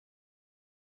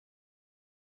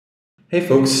Hey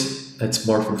folks, it's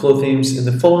Mark from Flothemes. In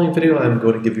the following video I'm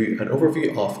going to give you an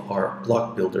overview of our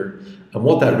block builder and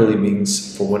what that really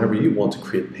means for whenever you want to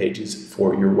create pages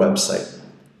for your website.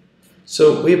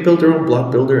 So we have built our own block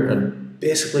builder, and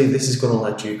basically this is going to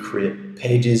let you create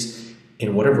pages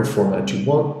in whatever format you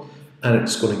want, and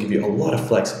it's going to give you a lot of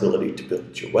flexibility to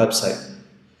build your website.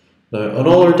 Now on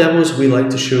all our demos we like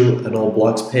to show an all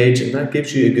blocks page, and that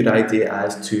gives you a good idea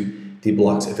as to the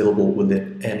blocks available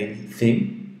within any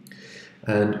theme.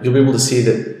 And you'll be able to see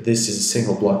that this is a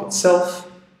single block itself,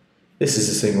 this is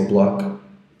a single block,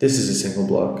 this is a single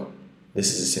block,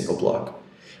 this is a single block.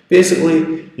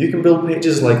 Basically, you can build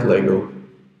pages like Lego.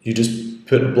 You just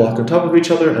put a block on top of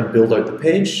each other and build out the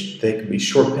page. They can be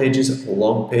short pages,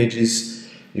 long pages.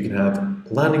 You can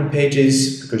have landing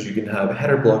pages because you can have a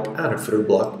header block and a footer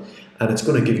block, and it's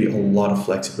going to give you a lot of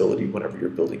flexibility whenever you're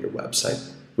building your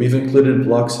website. We've included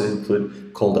blocks that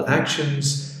include call to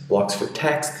actions, blocks for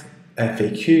text,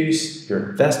 FAQs,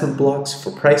 your investment blocks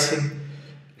for pricing,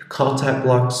 your contact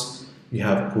blocks. You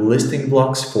have listing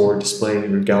blocks for displaying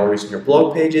your galleries and your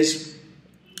blog pages,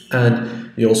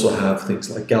 and you also have things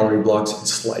like gallery blocks and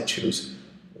slideshows.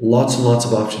 Lots and lots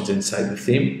of options inside the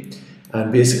theme,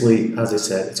 and basically, as I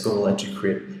said, it's going to let you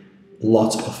create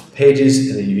lots of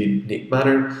pages in a unique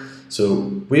manner.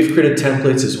 So we've created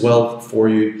templates as well for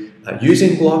you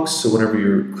using blocks, so whenever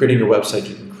you're creating your website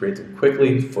you can create them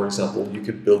quickly. For example, you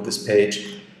could build this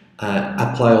page,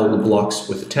 apply all the blocks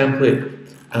with a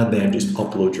template, and then just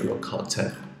upload your own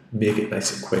content, make it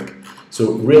nice and quick.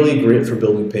 So really great for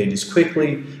building pages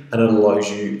quickly, and it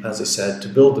allows you, as I said, to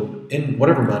build them in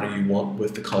whatever manner you want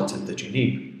with the content that you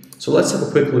need. So let's have a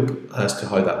quick look as to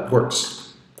how that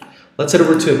works. Let's head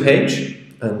over to a page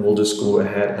and we'll just go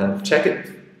ahead and check it.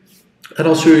 And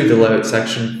I'll show you the layout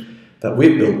section that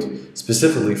we've built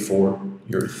specifically for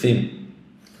your theme.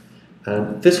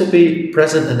 And this will be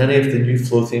present in any of the new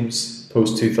Flothemes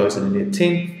post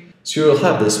 2018, so you'll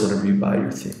have this whenever you buy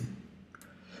your theme.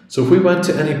 So if we went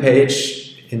to any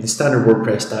page in the standard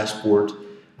WordPress dashboard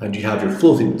and you have your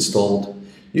Flotheme installed,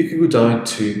 you can go down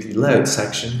to the layout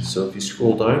section. So if you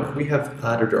scroll down, we have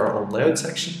added our own layout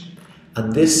section,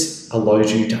 and this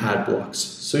allows you to add blocks.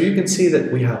 So you can see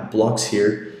that we have blocks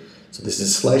here. So this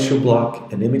is a slideshow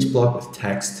block, an image block with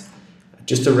text,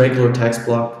 just a regular text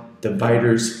block,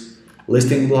 dividers,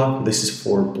 listing block. This is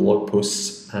for blog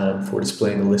posts and for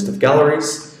displaying a list of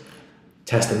galleries,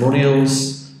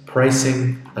 testimonials,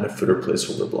 pricing, and a footer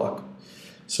placeholder block.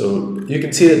 So you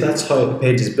can see that that's how the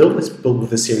page is built. It's built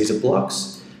with a series of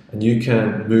blocks, and you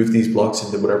can move these blocks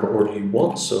into whatever order you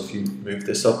want. So if you move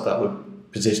this up, that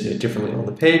would position it differently on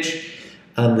the page.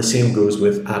 And the same goes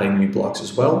with adding new blocks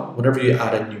as well. Whenever you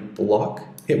add a new block,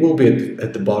 it will be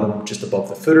at the bottom, just above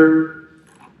the footer.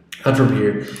 And from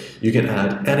here, you can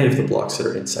add any of the blocks that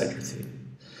are inside your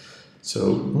theme.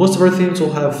 So most of our themes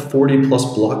will have 40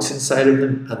 plus blocks inside of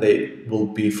them, and they will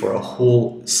be for a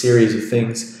whole series of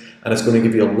things. And it's going to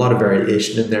give you a lot of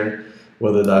variation in there,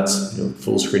 whether that's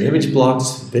full screen image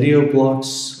blocks, video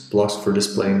blocks, blocks for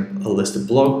displaying a list of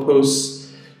blog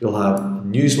posts. You'll have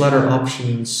newsletter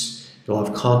options. You'll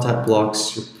have contact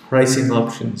blocks, your pricing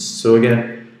options. So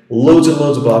again, loads and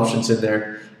loads of options in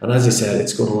there. And as I said,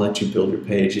 it's going to let you build your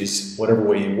pages whatever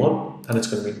way you want, and it's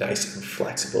going to be nice and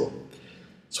flexible.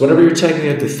 So whenever you're checking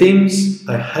out the themes,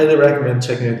 I highly recommend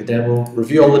checking out the demo.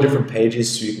 Review all the different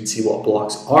pages so you can see what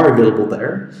blocks are available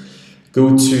there.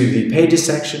 Go to the pages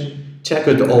section, check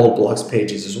out the all blocks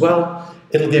pages as well.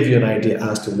 It'll give you an idea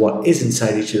as to what is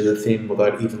inside each of the theme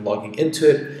without even logging into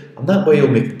it, and that way you'll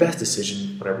make the best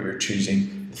decision whenever you're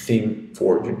choosing the theme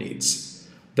for your needs.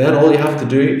 Then all you have to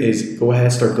do is go ahead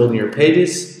and start building your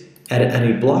pages, edit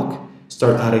any block,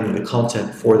 start adding the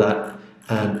content for that,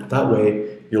 and that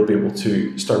way you'll be able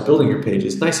to start building your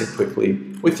pages nice and quickly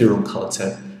with your own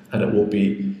content, and it will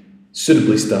be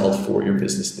suitably styled for your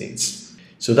business needs.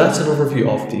 So that's an overview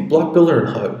of the block builder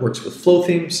and how it works with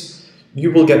Flothemes.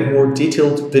 You will get more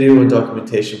detailed video and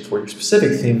documentation for your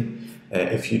specific theme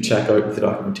if you check out the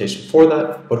documentation for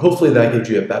that, but hopefully that gives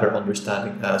you a better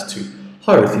understanding as to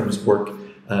how our themes work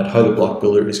and how the block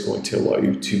builder is going to allow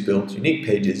you to build unique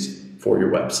pages for your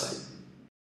website.